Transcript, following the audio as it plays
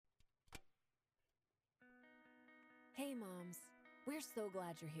Hey moms, we're so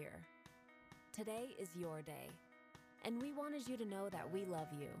glad you're here. Today is your day, and we wanted you to know that we love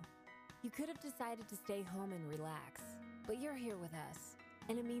you. You could have decided to stay home and relax, but you're here with us,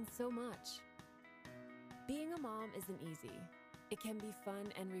 and it means so much. Being a mom isn't easy. It can be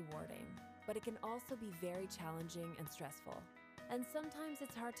fun and rewarding, but it can also be very challenging and stressful. And sometimes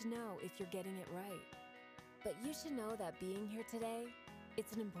it's hard to know if you're getting it right. But you should know that being here today,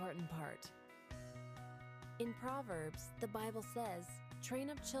 it's an important part. In Proverbs, the Bible says, "Train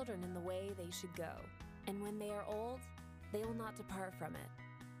up children in the way they should go, and when they are old, they will not depart from it."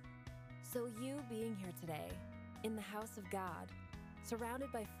 So you being here today, in the house of God,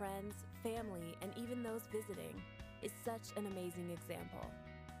 surrounded by friends, family, and even those visiting, is such an amazing example.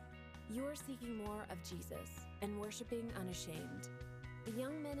 You are seeking more of Jesus and worshiping unashamed. The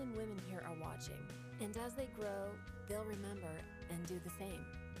young men and women here are watching, and as they grow, they'll remember and do the same.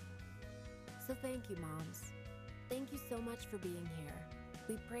 So thank you, moms. Thank you so much for being here.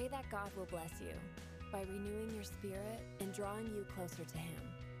 We pray that God will bless you by renewing your spirit and drawing you closer to Him,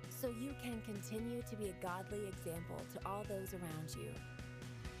 so you can continue to be a godly example to all those around you.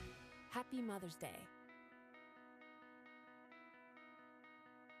 Happy Mother's Day.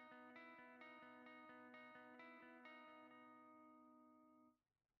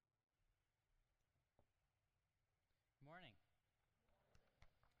 Good morning.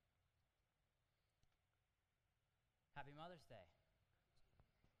 Happy Mother's Day.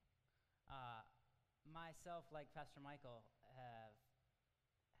 Myself, like Pastor Michael, have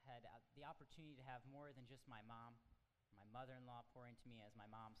had the opportunity to have more than just my mom, my mother-in-law pour into me as my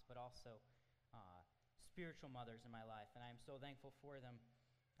moms, but also spiritual mothers in my life, and I'm so thankful for them.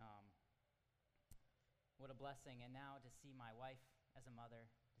 What a blessing. And now to see my wife as a mother,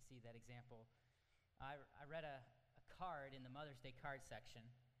 to see that example. I read a card in the Mother's Day card section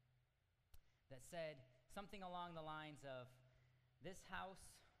that said something along the lines of, "This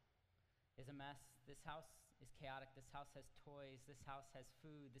house is a mess, this house is chaotic, this house has toys, this house has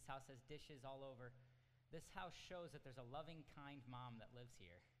food, this house has dishes all over. This house shows that there's a loving, kind mom that lives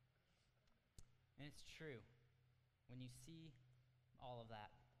here." And it's true. When you see all of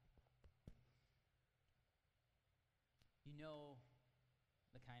that, you know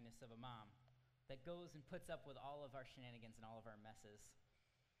the kindness of a mom that goes and puts up with all of our shenanigans and all of our messes.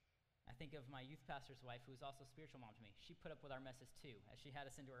 I think of my youth pastor's wife, who is also a spiritual mom to me. She put up with our messes too, as she had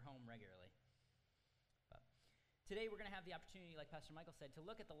us into her home regularly. But today we're going to have the opportunity, like Pastor Michael said, to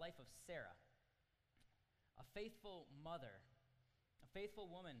look at the life of Sarah, a faithful mother, a faithful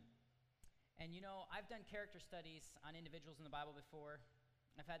woman. And you know, I've done character studies on individuals in the Bible before.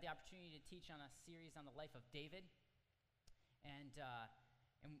 I've had the opportunity to teach on a series on the life of David. And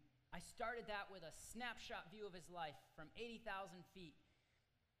I started that with a snapshot view of his life from 80,000 feet.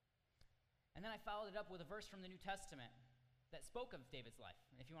 And then I followed it up with a verse from the New Testament that spoke of David's life.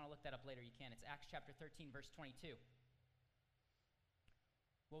 And if you want to look that up later, you can. It's Acts chapter 13, verse 22.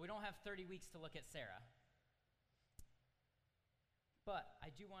 Well, we don't have 30 weeks to look at Sarah. But I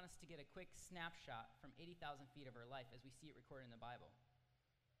do want us to get a quick snapshot from 80,000 feet of her life as we see it recorded in the Bible.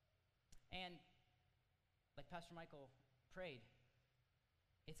 And like Pastor Michael prayed,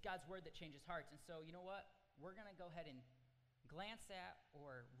 it's God's word that changes hearts. And so, you know what? We're going to go ahead and glance at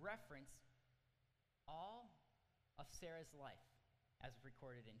or reference all of Sarah's life as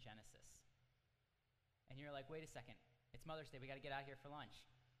recorded in Genesis. And you're like, wait a second. It's Mother's Day. We got to get out of here for lunch.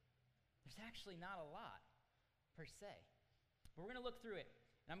 There's actually not a lot, per se. But we're going to look through it.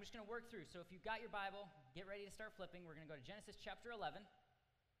 And I'm just going to work through. So if you've got your Bible, get ready to start flipping. We're going to go to Genesis chapter 11.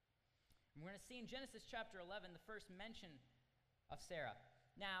 And we're going to see in Genesis chapter 11 the first mention of Sarah.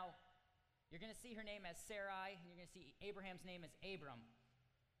 Now, you're going to see her name as Sarai, and you're going to see Abraham's name as Abram.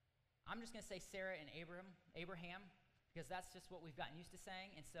 I'm just going to say Sarah and Abraham, because that's just what we've gotten used to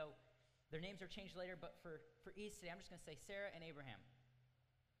saying. And so their names are changed later, but for ease today, I'm just going to say Sarah and Abraham.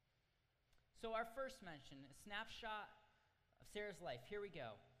 So our first mention, a snapshot of Sarah's life. Here we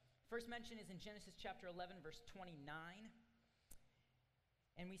go. First mention is in Genesis chapter 11, verse 29.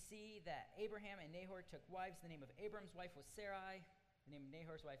 And we see that Abraham and Nahor took wives. The name of Abram's wife was Sarai. The name of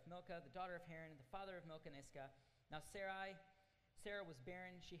Nahor's wife, Milcah, the daughter of Haran, the father of Milcah and Iscah. Now Sarah was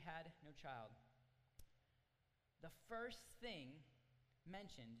barren. She had no child. The first thing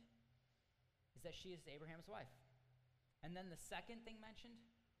mentioned is that she is Abraham's wife. And then the second thing mentioned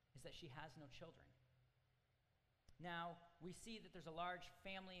is that she has no children. Now, we see that there's a large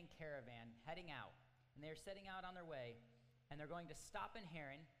family and caravan heading out, and they're setting out on their way, and they're going to stop in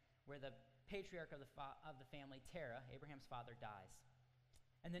Haran, where the patriarch of the family, Terah, Abraham's father, dies.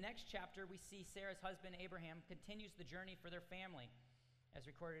 In the next chapter, we see Sarah's husband, Abraham, continues the journey for their family, as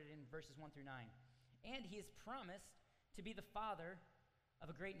recorded in verses 1 through 9. And he is promised to be the father of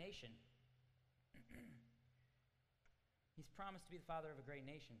a great nation. He's promised to be the father of a great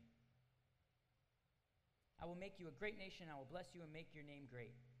nation. I will make you a great nation. I will bless you and make your name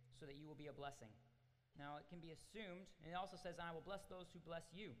great, so that you will be a blessing. Now, it can be assumed, and it also says, I will bless those who bless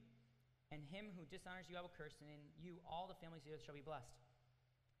you. And him who dishonors you I will curse, and in you all the families of the earth shall be blessed.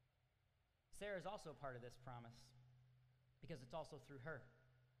 Sarah is also part of this promise, because it's also through her.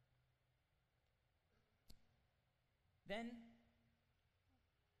 Then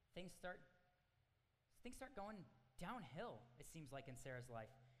things start going downhill, it seems like, in Sarah's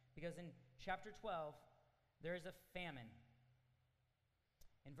life. Because in chapter 12, there is a famine.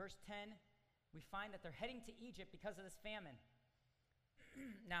 In verse 10, we find that they're heading to Egypt because of this famine.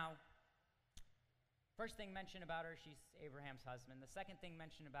 Now, first thing mentioned about her, she's Abraham's husband. The second thing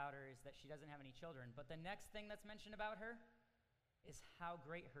mentioned about her is that she doesn't have any children. But the next thing that's mentioned about her is how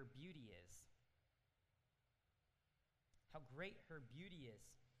great her beauty is. How great her beauty is.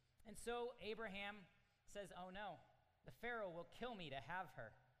 And so Abraham says, oh no, the Pharaoh will kill me to have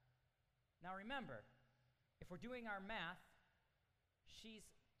her. Now remember, if we're doing our math, she's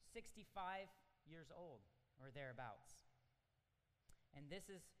 65 years old, or thereabouts. And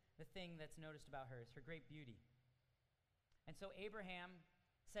this is the thing that's noticed about her, is her great beauty. And so Abraham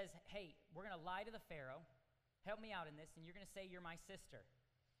says, hey, we're going to lie to the Pharaoh, help me out in this, and you're going to say you're my sister.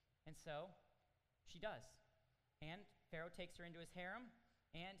 And so she does. And Pharaoh takes her into his harem,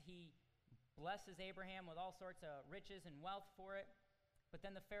 and he blesses Abraham with all sorts of riches and wealth for it. But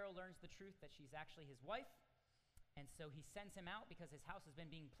then the Pharaoh learns the truth that she's actually his wife, and so he sends him out because his house has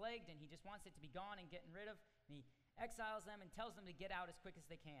been being plagued, and he just wants it to be gone and getting rid of, and he exiles them and tells them to get out as quick as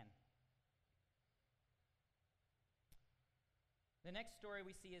they can. The next story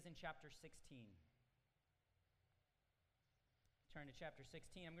we see is in chapter 16. Turn to chapter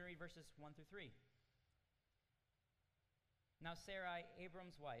 16. I'm going to read verses 1 through 3. Now Sarai,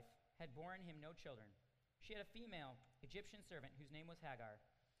 Abram's wife, had borne him no children. She had a female Egyptian servant whose name was Hagar.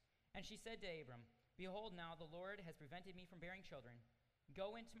 And she said to Abram, behold, now the Lord has prevented me from bearing children.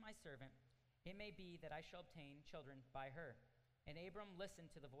 Go into my servant. It may be that I shall obtain children by her. And Abram listened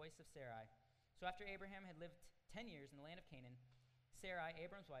to the voice of Sarai. So after Abraham had lived 10 years in the land of Canaan, Sarai,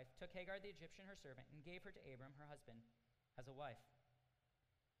 Abram's wife, took Hagar the Egyptian, her servant, and gave her to Abram, her husband, as a wife.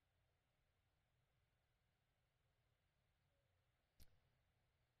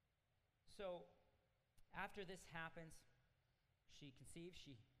 So after this happens, she conceives,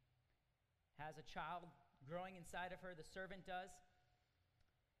 she has a child growing inside of her, the servant does,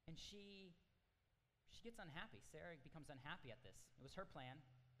 and she gets unhappy. Sarah becomes unhappy at this. It was her plan,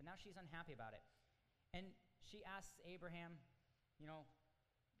 but now she's unhappy about it. And she asks Abraham,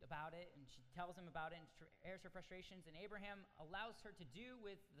 about it, and she tells him about it and airs her frustrations, and Abraham allows her to do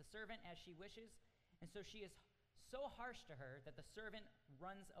with the servant as she wishes, and so she is so harsh to her that the servant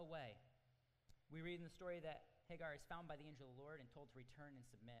runs away. We read in the story that Hagar is found by the angel of the Lord and told to return and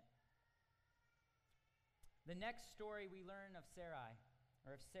submit. The next story we learn of Sarai,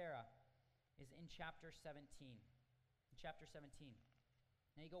 or of Sarah, is in chapter 17. In chapter 17.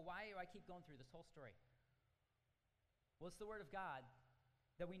 Now you go, why do I keep going through this whole story? Well, it's the Word of God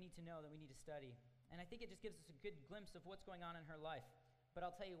that we need to know, that we need to study. And I think it just gives us a good glimpse of what's going on in her life. But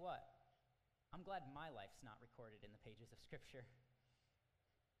I'll tell you what, I'm glad my life's not recorded in the pages of Scripture.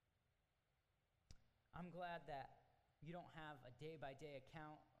 I'm glad that you don't have a day-by-day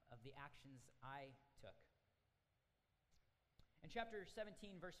account of the actions I took. In chapter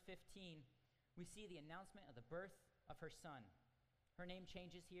 17, verse 15, we see the announcement of the birth of her son. Her name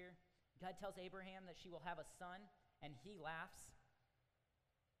changes here. God tells Abraham that she will have a son, and he laughs.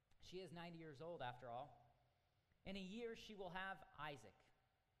 She is 90 years old, after all. In a year, she will have Isaac.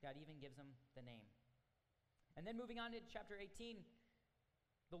 God even gives him the name. And then moving on to chapter 18,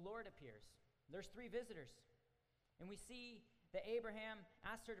 the Lord appears. There's 3 visitors. And we see that Abraham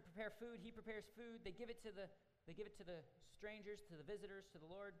asks her to prepare food. He prepares food. They give it to the strangers, to the visitors, to the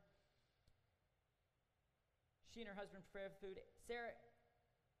Lord. She and her husband prepare food. Sarah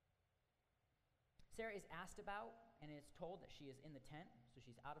is asked about, and it's told that she is in the tent, so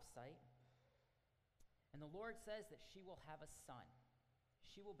she's out of sight. And the Lord says that she will have a son.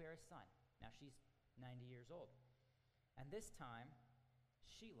 She will bear a son. Now she's 90 years old. And this time,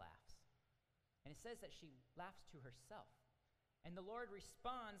 she laughs. And it says that she laughs to herself. And the Lord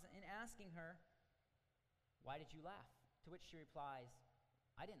responds in asking her, why did you laugh? To which she replies,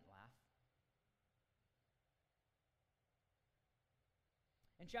 I didn't laugh.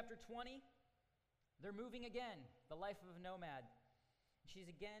 In chapter 20, they're moving again, the life of a nomad. She's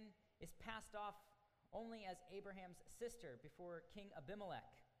again is passed off only as Abraham's sister before King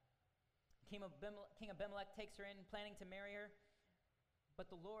Abimelech. King Abimelech takes her in, planning to marry her. But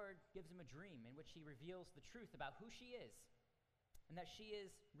the Lord gives him a dream in which he reveals the truth about who she is and that she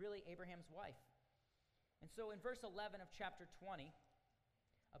is really Abraham's wife. And so in verse 11 of chapter 20,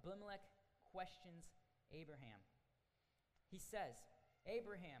 Abimelech questions Abraham. He says, and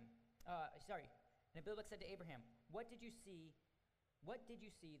Abimelech said to Abraham, What did you see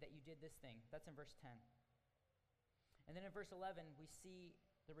that you did this thing? That's in verse 10. And then in verse 11, we see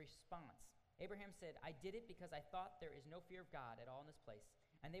the response. Abraham said, I did it because I thought there is no fear of God at all in this place,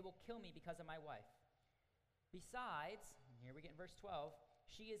 and they will kill me because of my wife. Besides, and here we get in verse 12,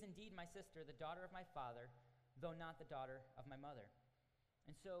 she is indeed my sister, the daughter of my father, though not the daughter of my mother.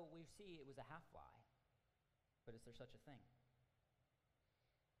 And so we see it was a half lie. But is there such a thing?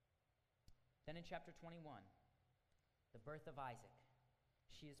 Then in chapter 21, the birth of Isaac.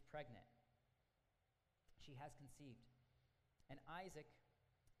 She is pregnant. She has conceived. And Isaac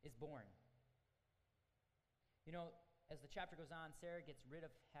is born. You know, as the chapter goes on, Sarah gets rid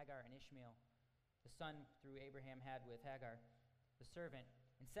of Hagar and Ishmael, the son through Abraham had with Hagar, the servant,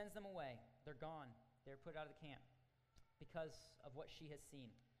 and sends them away. They're gone. They're put out of the camp because of what she has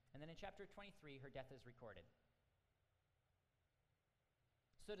seen. And then in chapter 23, her death is recorded.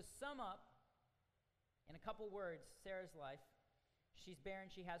 So to sum up, in a couple words, Sarah's life, she's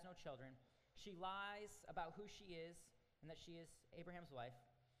barren, she has no children. She lies about who she is and that she is Abraham's wife.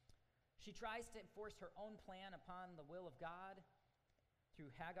 She tries to enforce her own plan upon the will of God through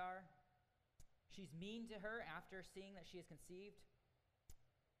Hagar. She's mean to her after seeing that she is conceived.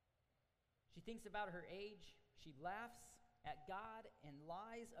 She thinks about her age. She laughs at God and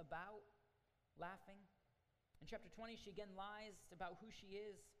lies about laughing. In chapter 20, she again lies about who she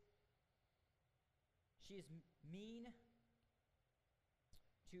is. She is mean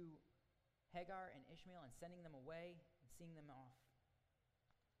to Hagar and Ishmael and sending them away and seeing them off.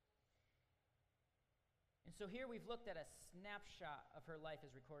 And so here we've looked at a snapshot of her life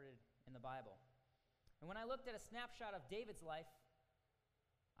as recorded in the Bible. And when I looked at a snapshot of David's life,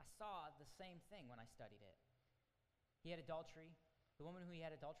 I saw the same thing when I studied it. He had adultery. The woman who he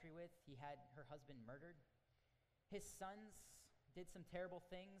had adultery with, he had her husband murdered. His sons did some terrible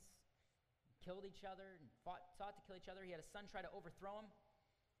things, killed each other, and sought to kill each other. He had a son try to overthrow him.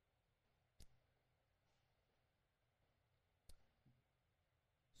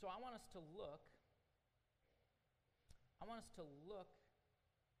 So I want us to look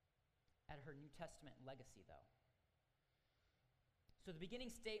at her New Testament legacy, though. So the beginning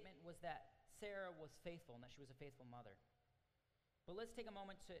statement was that Sarah was faithful and that she was a faithful mother. But let's take a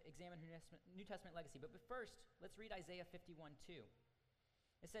moment to examine her New Testament legacy. But first, let's read Isaiah 51:2.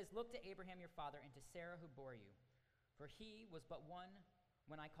 It says, Look to Abraham your father and to Sarah who bore you. For he was but one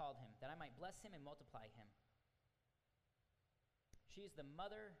when I called him, that I might bless him and multiply him. She is the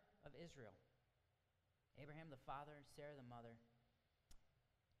mother of Israel. Abraham the father, Sarah the mother.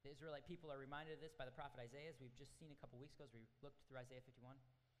 The Israelite people are reminded of this by the prophet Isaiah, as we've just seen a couple weeks ago as we looked through Isaiah 51.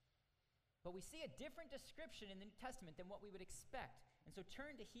 But we see a different description in the New Testament than what we would expect. And so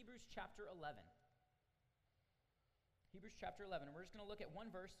turn to Hebrews chapter 11. Hebrews chapter 11. And we're just going to look at one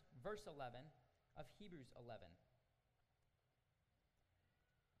verse, verse 11 of Hebrews 11.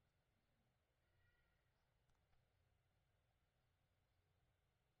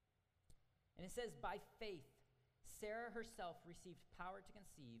 And it says, By faith, Sarah herself received power to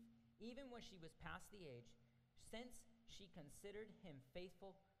conceive, even when she was past the age, since she considered him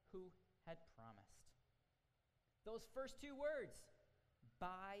faithful who had promised. Those first two words,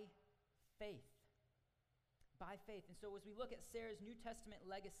 by faith. By faith. And so as we look at Sarah's New Testament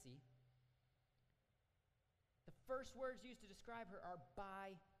legacy, the first words used to describe her are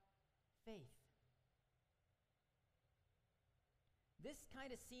by faith. This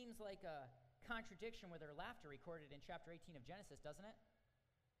kind of seems like a contradiction with her laughter recorded in chapter 18 of Genesis, doesn't it?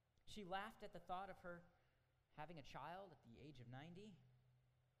 She laughed at the thought of her having a child at the age of 90.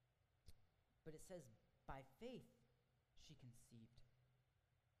 But it says, by faith, she conceived.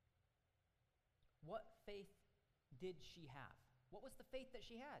 What faith did she have? What was the faith that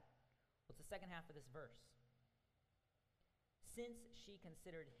she had? Well, it's the second half of this verse. Since she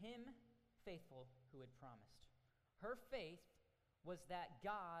considered him faithful who had promised. Her faith was that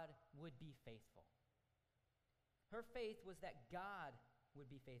God would be faithful. Her faith was that God would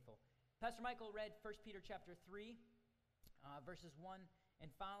be faithful. Pastor Michael read 1 Peter chapter 3, verses 1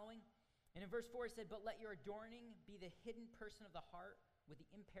 and following. And in verse 4 it said, But let your adorning be the hidden person of the heart with the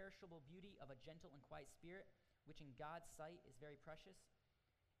imperishable beauty of a gentle and quiet spirit, which in God's sight is very precious.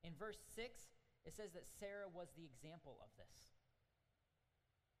 In verse 6, it says that Sarah was the example of this.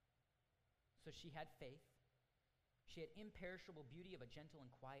 So she had faith. She had imperishable beauty of a gentle and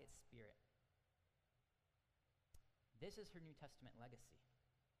quiet spirit. This is her New Testament legacy.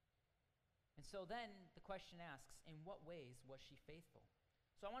 And so then the question asks, in what ways was she faithful?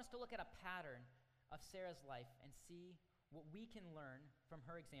 So I want us to look at a pattern of Sarah's life and see what we can learn from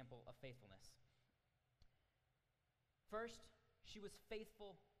her example of faithfulness. First, she was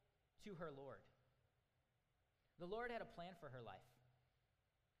faithful to her Lord. The Lord had a plan for her life,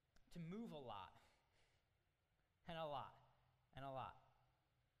 to move a lot, and a lot, and a lot.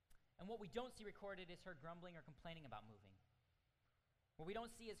 And what we don't see recorded is her grumbling or complaining about moving. What we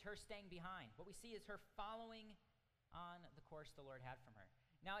don't see is her staying behind. What we see is her following on the course the Lord had from her.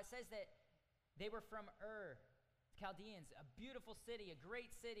 Now it says that they were from Ur, Chaldeans, a beautiful city, a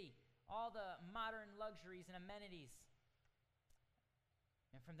great city, all the modern luxuries and amenities.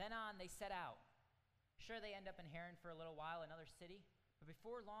 And from then on, they set out. Sure, they end up in Haran for a little while, another city, but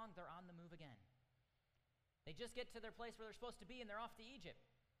before long, they're on the move again. They just get to their place where they're supposed to be, and they're off to Egypt.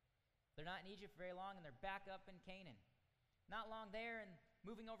 They're not in Egypt for very long, and they're back up in Canaan. Not long there, and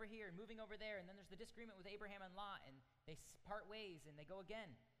moving over here, and moving over there, and then there's the disagreement with Abraham and Lot, and they part ways, and they go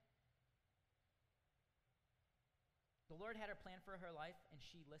again. The Lord had a plan for her life, and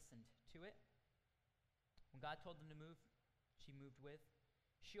she listened to it. When God told them to move, she moved with.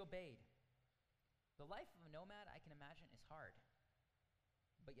 She obeyed. The life of a nomad, I can imagine, is hard,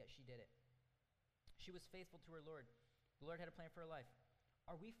 but yet she did it. She was faithful to her Lord. The Lord had a plan for her life.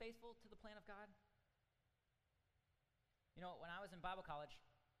 Are we faithful to the plan of God? You know, when I was in Bible college,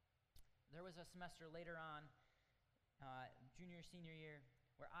 there was a semester later on, junior, senior year,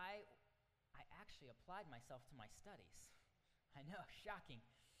 where I actually applied myself to my studies. I know, shocking.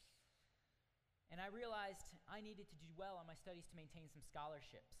 And I realized I needed to do well on my studies to maintain some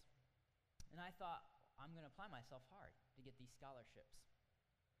scholarships. And I thought, I'm going to apply myself hard to get these scholarships.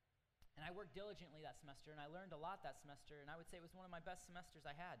 And I worked diligently that semester, and I learned a lot that semester, and I would say it was one of my best semesters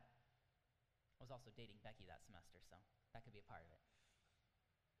I had. I was also dating Becky that semester, so that could be a part of it.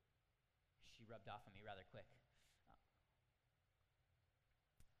 She rubbed off on me rather quick.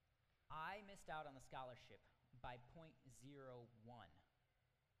 I missed out on the scholarship by 0.01%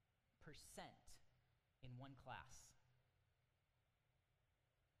 in one class.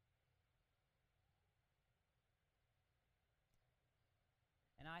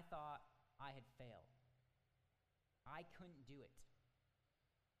 And I thought I had failed. I couldn't do it.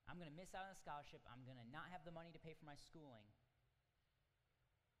 I'm going to miss out on a scholarship. I'm going to not have the money to pay for my schooling.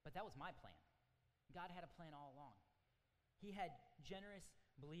 But that was my plan. God had a plan all along. He had generous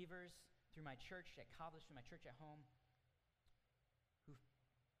believers through my church at college, through my church at home, who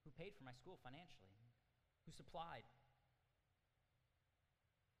paid for my school financially, who supplied.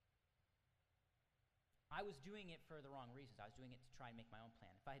 I was doing it for the wrong reasons. I was doing it to try and make my own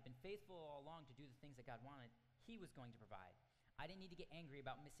plan. If I had been faithful all along to do the things that God wanted, He was going to provide. I didn't need to get angry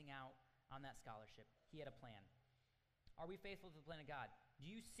about missing out on that scholarship. He had a plan. Are we faithful to the plan of God? Do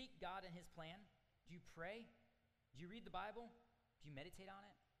you seek God and His plan? Do you pray? Do you read the Bible? Do you meditate on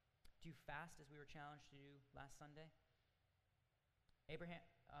it? Do you fast as we were challenged to do last Sunday?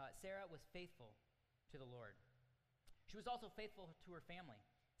 Sarah was faithful to the Lord. She was also faithful to her family,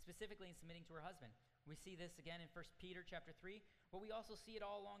 specifically in submitting to her husband. We see this again in 1 Peter chapter 3, but we also see it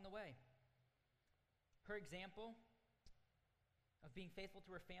all along the way. Her example of being faithful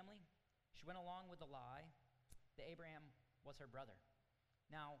to her family, she went along with the lie that Abraham was her brother.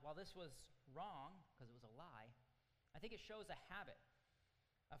 Now, while this was wrong, because it was a lie, I think it shows a habit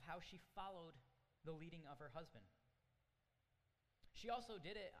of how she followed the leading of her husband. She also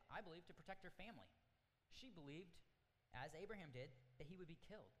did it, I believe, to protect her family. She believed, as Abraham did, that he would be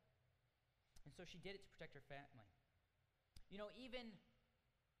killed. And so she did it to protect her family. You know, even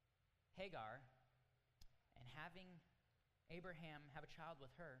Hagar and having Abraham have a child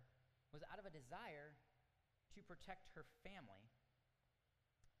with her was out of a desire to protect her family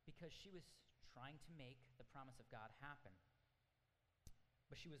because she was trying to make the promise of God happen.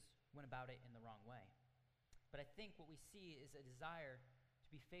 But she went about it in the wrong way. But I think what we see is a desire to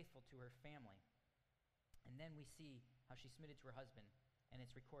be faithful to her family. And then we see how she submitted to her husband, and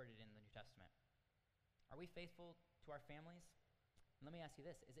it's recorded in the New Testament. Are we faithful to our families? And let me ask you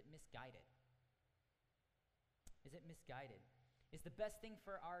this, is it misguided? Is it misguided? Is the best thing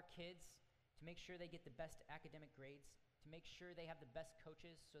for our kids to make sure they get the best academic grades, to make sure they have the best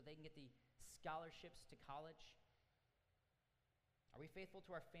coaches so they can get the scholarships to college? Are we faithful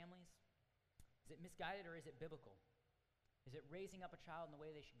to our families? Is it misguided or is it biblical? Is it raising up a child in the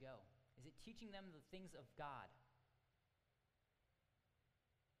way they should go? Is it teaching them the things of God?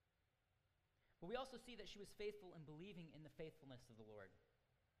 But we also see that she was faithful in believing in the faithfulness of the Lord.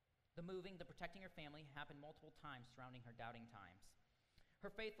 The moving, the protecting her family happened multiple times surrounding her doubting times. Her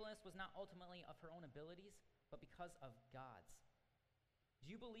faithfulness was not ultimately of her own abilities, but because of God's.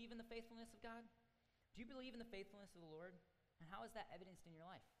 Do you believe in the faithfulness of God? Do you believe in the faithfulness of the Lord? And how is that evidenced in your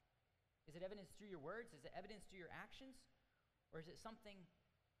life? Is it evidenced through your words? Is it evidenced through your actions? Or is it something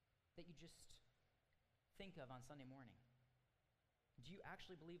that you just think of on Sunday morning? Do you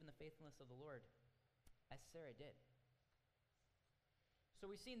actually believe in the faithfulness of the Lord, as Sarah did? So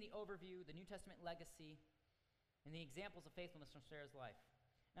we've seen the overview, the New Testament legacy, and the examples of faithfulness from Sarah's life.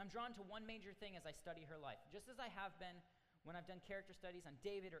 And I'm drawn to one major thing as I study her life. Just as I have been when I've done character studies on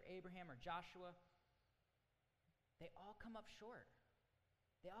David or Abraham or Joshua, they all come up short.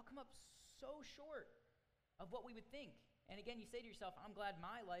 They all come up so short of what we would think. And again, you say to yourself, I'm glad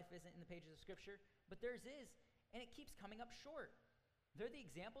my life isn't in the pages of Scripture, but theirs is, and it keeps coming up short. They're the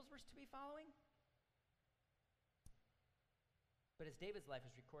examples we're to be following. But as David's life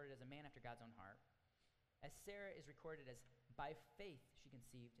is recorded as a man after God's own heart, as Sarah is recorded as by faith she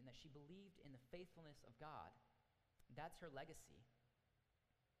conceived and that she believed in the faithfulness of God, that's her legacy.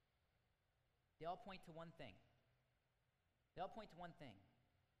 They all point to one thing. They all point to one thing.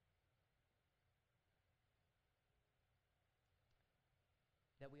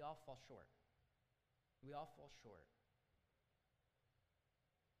 That we all fall short. We all fall short.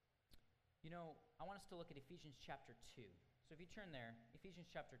 You know, I want us to look at Ephesians chapter 2. So if you turn there, Ephesians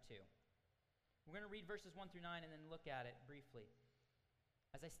chapter 2. We're going to read verses 1 through 9 and then look at it briefly.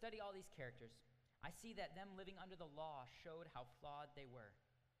 As I study all these characters, I see that them living under the law showed how flawed they were,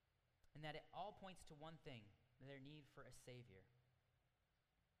 and that it all points to one thing, their need for a Savior.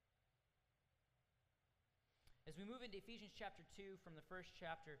 As we move into Ephesians chapter 2 from the first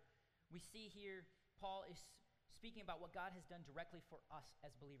chapter, we see here Paul is speaking about what God has done directly for us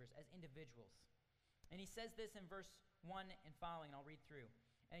as believers, as individuals. And he says this in verse 1 and following, and I'll read through.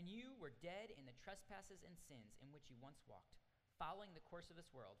 And you were dead in the trespasses and sins in which you once walked, following the course of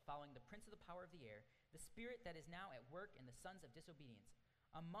this world, following the prince of the power of the air, the spirit that is now at work in the sons of disobedience,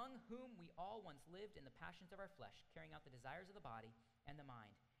 among whom we all once lived in the passions of our flesh, carrying out the desires of the body and the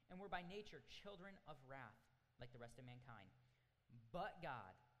mind, and were by nature children of wrath, like the rest of mankind. But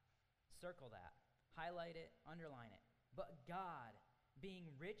God, circle that, highlight it, underline it. But God,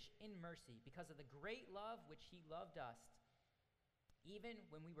 being rich in mercy, because of the great love which he loved us, even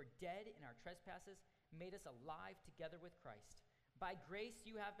when we were dead in our trespasses, made us alive together with Christ. By grace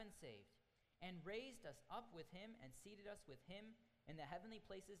you have been saved, and raised us up with him and seated us with him in the heavenly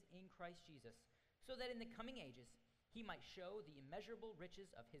places in Christ Jesus, so that in the coming ages he might show the immeasurable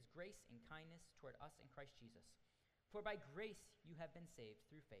riches of his grace and kindness toward us in Christ Jesus. For by grace you have been saved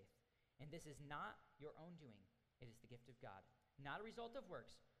through faith, and this is not your own doing, it is the gift of God, not a result of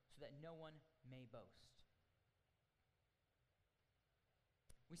works, so that no one may boast.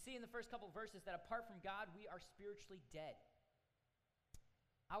 We see in the first couple of verses that apart from God, we are spiritually dead.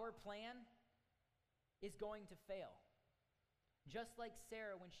 Our plan is going to fail. Just like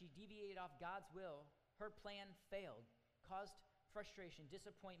Sarah, when she deviated off God's will, her plan failed, caused frustration,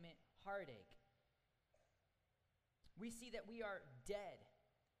 disappointment, heartache. We see that we are dead.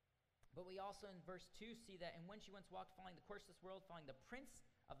 But we also in verse 2 see that, and when she once walked following the course of this world, following the prince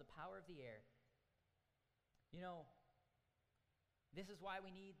of the power of the air. You know, this is why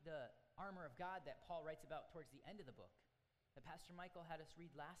we need the armor of God that Paul writes about towards the end of the book, that Pastor Michael had us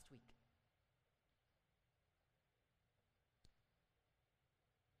read last week.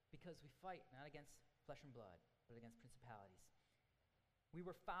 Because we fight not against flesh and blood, but against principalities. We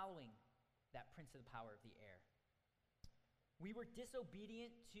were following that prince of the power of the air. We were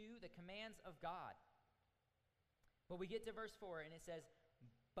disobedient to the commands of God. But we get to verse 4 and it says,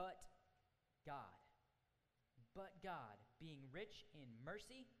 but God, being rich in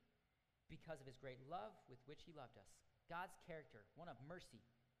mercy, because of his great love with which he loved us. God's character, one of mercy,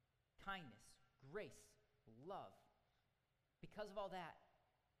 kindness, grace, love. Because of all that,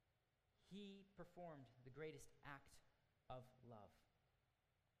 he performed the greatest act of love,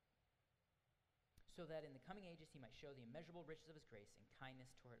 so that in the coming ages he might show the immeasurable riches of his grace and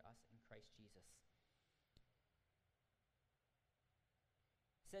kindness toward us in Christ Jesus.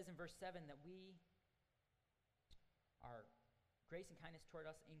 It says in verse 7 that we are grace and kindness toward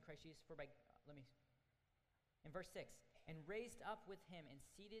us in Christ Jesus, in verse 6, and raised up with him and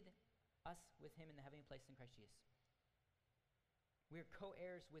seated us with him in the heavenly places in Christ Jesus. We are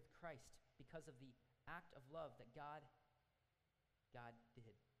co-heirs with Christ because of the act of love that God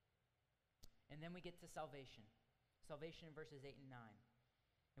did. And then we get to salvation. Salvation in verses 8 and 9.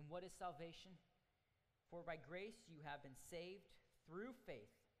 And what is salvation? For by grace you have been saved through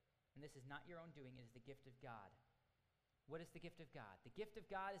faith. And this is not your own doing, it is the gift of God. What is the gift of God? The gift of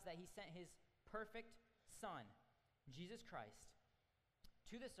God is that he sent his perfect Son, Jesus Christ,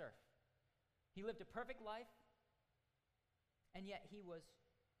 to this earth. He lived a perfect life, and yet he was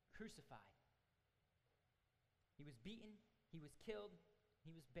crucified. He was beaten, he was killed,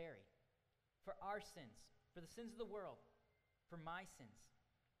 he was buried for our sins, for the sins of the world, for my sins.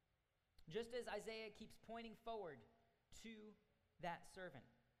 Just as Isaiah keeps pointing forward to that servant.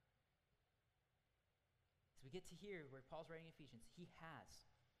 As we get to here where Paul's writing Ephesians, he has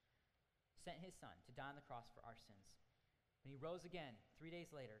sent his son to die on the cross for our sins. And he rose again 3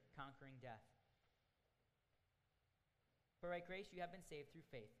 days later, conquering death. For by grace you have been saved through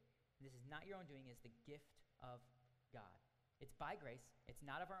faith. And this is not your own doing, it is the gift of God. It's by grace, it's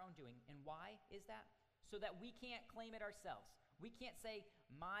not of our own doing. And why is that? So that we can't claim it ourselves. We can't say,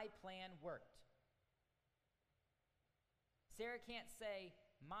 my plan worked. Sarah can't say,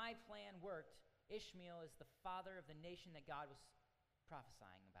 my plan worked. Ishmael is the father of the nation that God was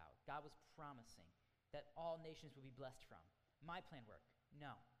prophesying about. God was promising that all nations would be blessed from. My plan worked.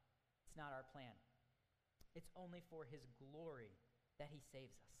 No, it's not our plan. It's only for his glory that he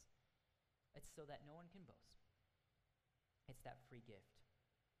saves us. It's so that no one can boast. It's that free gift.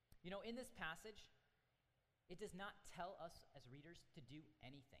 You know, in this passage, it does not tell us as readers to do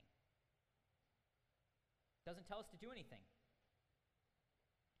anything. It doesn't tell us to do anything.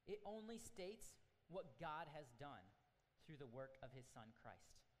 It only states what God has done through the work of his son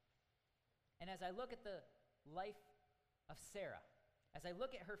Christ. And as I look at the life of Sarah, as I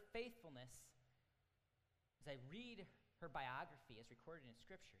look at her faithfulness, as I read her biography as recorded in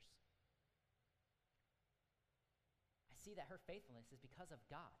scriptures, I see that her faithfulness is because of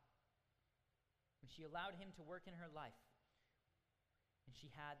God. When she allowed him to work in her life, and she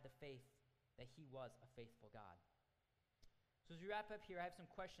had the faith that he was a faithful God. So as we wrap up here, I have some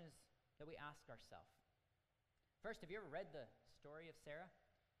questions that we ask ourselves. First, have you ever read the story of Sarah?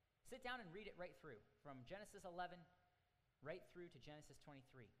 Sit down and read it right through, from Genesis 11 right through to Genesis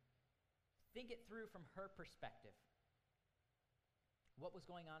 23. Think it through from her perspective. What was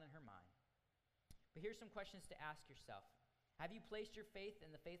going on in her mind? But here's some questions to ask yourself. Have you placed your faith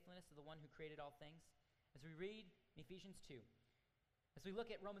in the faithfulness of the one who created all things? As we read in Ephesians 2, as we look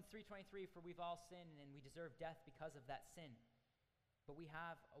at Romans 3:23, for we've all sinned and we deserve death because of that sin, but we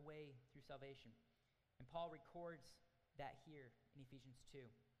have a way through salvation. And Paul records that here in Ephesians 2.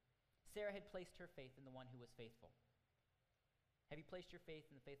 Sarah had placed her faith in the one who was faithful. Have you placed your faith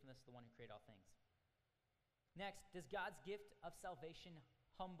in the faithfulness of the one who created all things? Next, does God's gift of salvation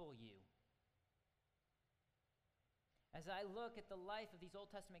humble you? As I look at the life of these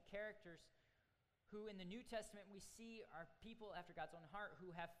Old Testament characters who in the New Testament we see are people after God's own heart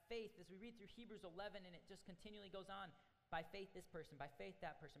who have faith, as we read through Hebrews 11 and it just continually goes on, by faith this person, by faith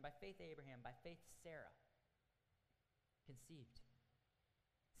that person, by faith Abraham, by faith Sarah conceived,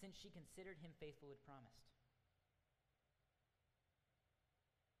 since she considered him faithful who had promised.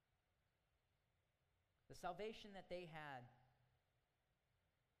 The salvation that they had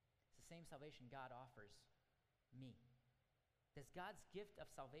is the same salvation God offers me. Does God's gift of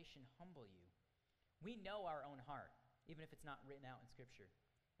salvation humble you? We know our own heart, even if it's not written out in Scripture.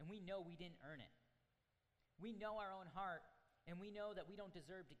 And we know we didn't earn it. We know our own heart, and we know that we don't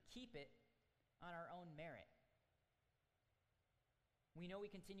deserve to keep it on our own merit. We know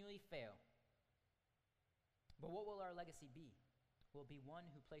we continually fail. But what will our legacy be? Will it be one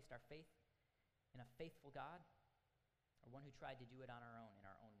who placed our faith in a faithful God, or one who tried to do it on our own, in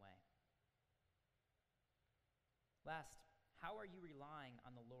our own way? Last, how are you relying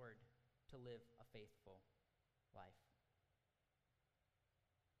on the Lord to live a faithful life?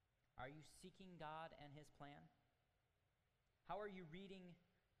 Are you seeking God and his plan? How are you reading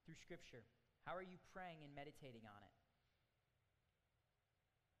through Scripture? How are you praying and meditating on it?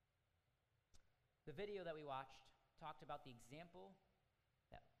 The video that we watched talked about the example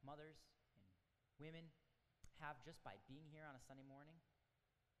that mothers and women have just by being here on a Sunday morning.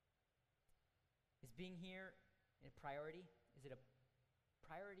 Is being here a priority? Is it a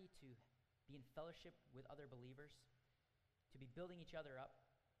priority to be in fellowship with other believers, to be building each other up,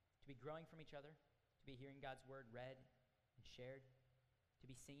 to be growing from each other, to be hearing God's word read and shared, to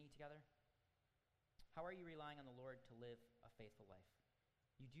be singing together? How are you relying on the Lord to live a faithful life?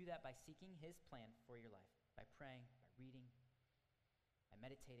 You do that by seeking his plan for your life, by praying, by reading, by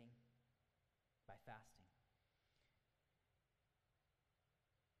meditating, by fasting.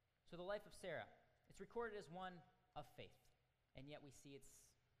 So the life of Sarah, it's recorded as one of faith, and yet we see it's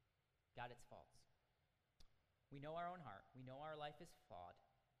got its faults. We know our own heart. We know our life is flawed,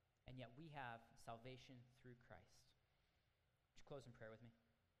 and yet we have salvation through Christ. Would you close in prayer with me?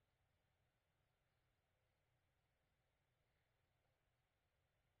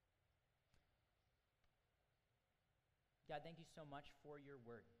 God, thank you so much for your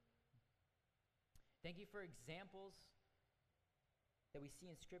word. Thank you for examples that we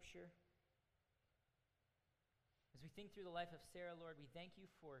see in Scripture. As we think through the life of Sarah, Lord, we thank you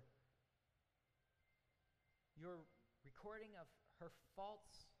for your recording of her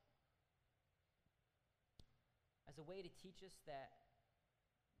faults as a way to teach us that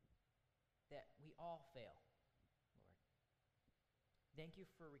we all fail, Lord. Thank you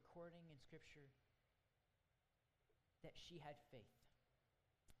for recording in Scripture that she had faith,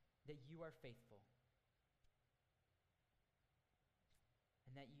 that you are faithful,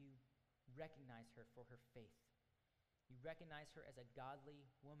 and that you recognize her for her faith. You recognize her as a godly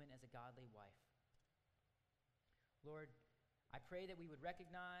woman, as a godly wife. Lord, I pray that we would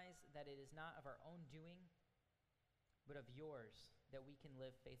recognize that it is not of our own doing, but of yours that we can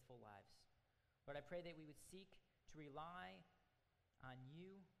live faithful lives. Lord, I pray that we would seek to rely on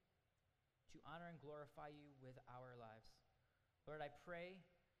you, to honor and glorify you with our lives. Lord, I pray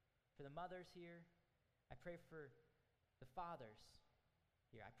for the mothers here. I pray for the fathers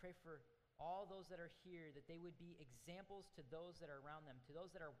here. I pray for all those that are here, that they would be examples to those that are around them, to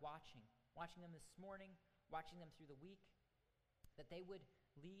those that are watching them this morning, watching them through the week, that they would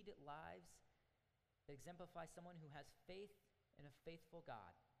lead lives that exemplify someone who has faith in a faithful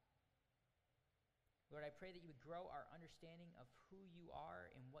God. Lord, I pray that you would grow our understanding of who you are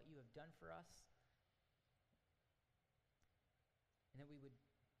and what you have done for us, and that we would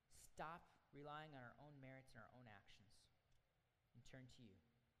stop relying on our own merits and our own actions and turn to you.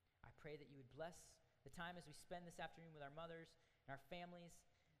 I pray that you would bless the time as we spend this afternoon with our mothers and our families,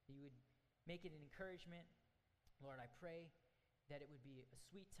 that you would make it an encouragement. Lord, I pray that it would be a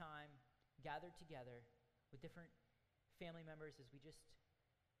sweet time gathered together with different family members as we just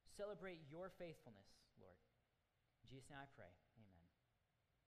celebrate your faithfulness, Lord. In Jesus' name I pray.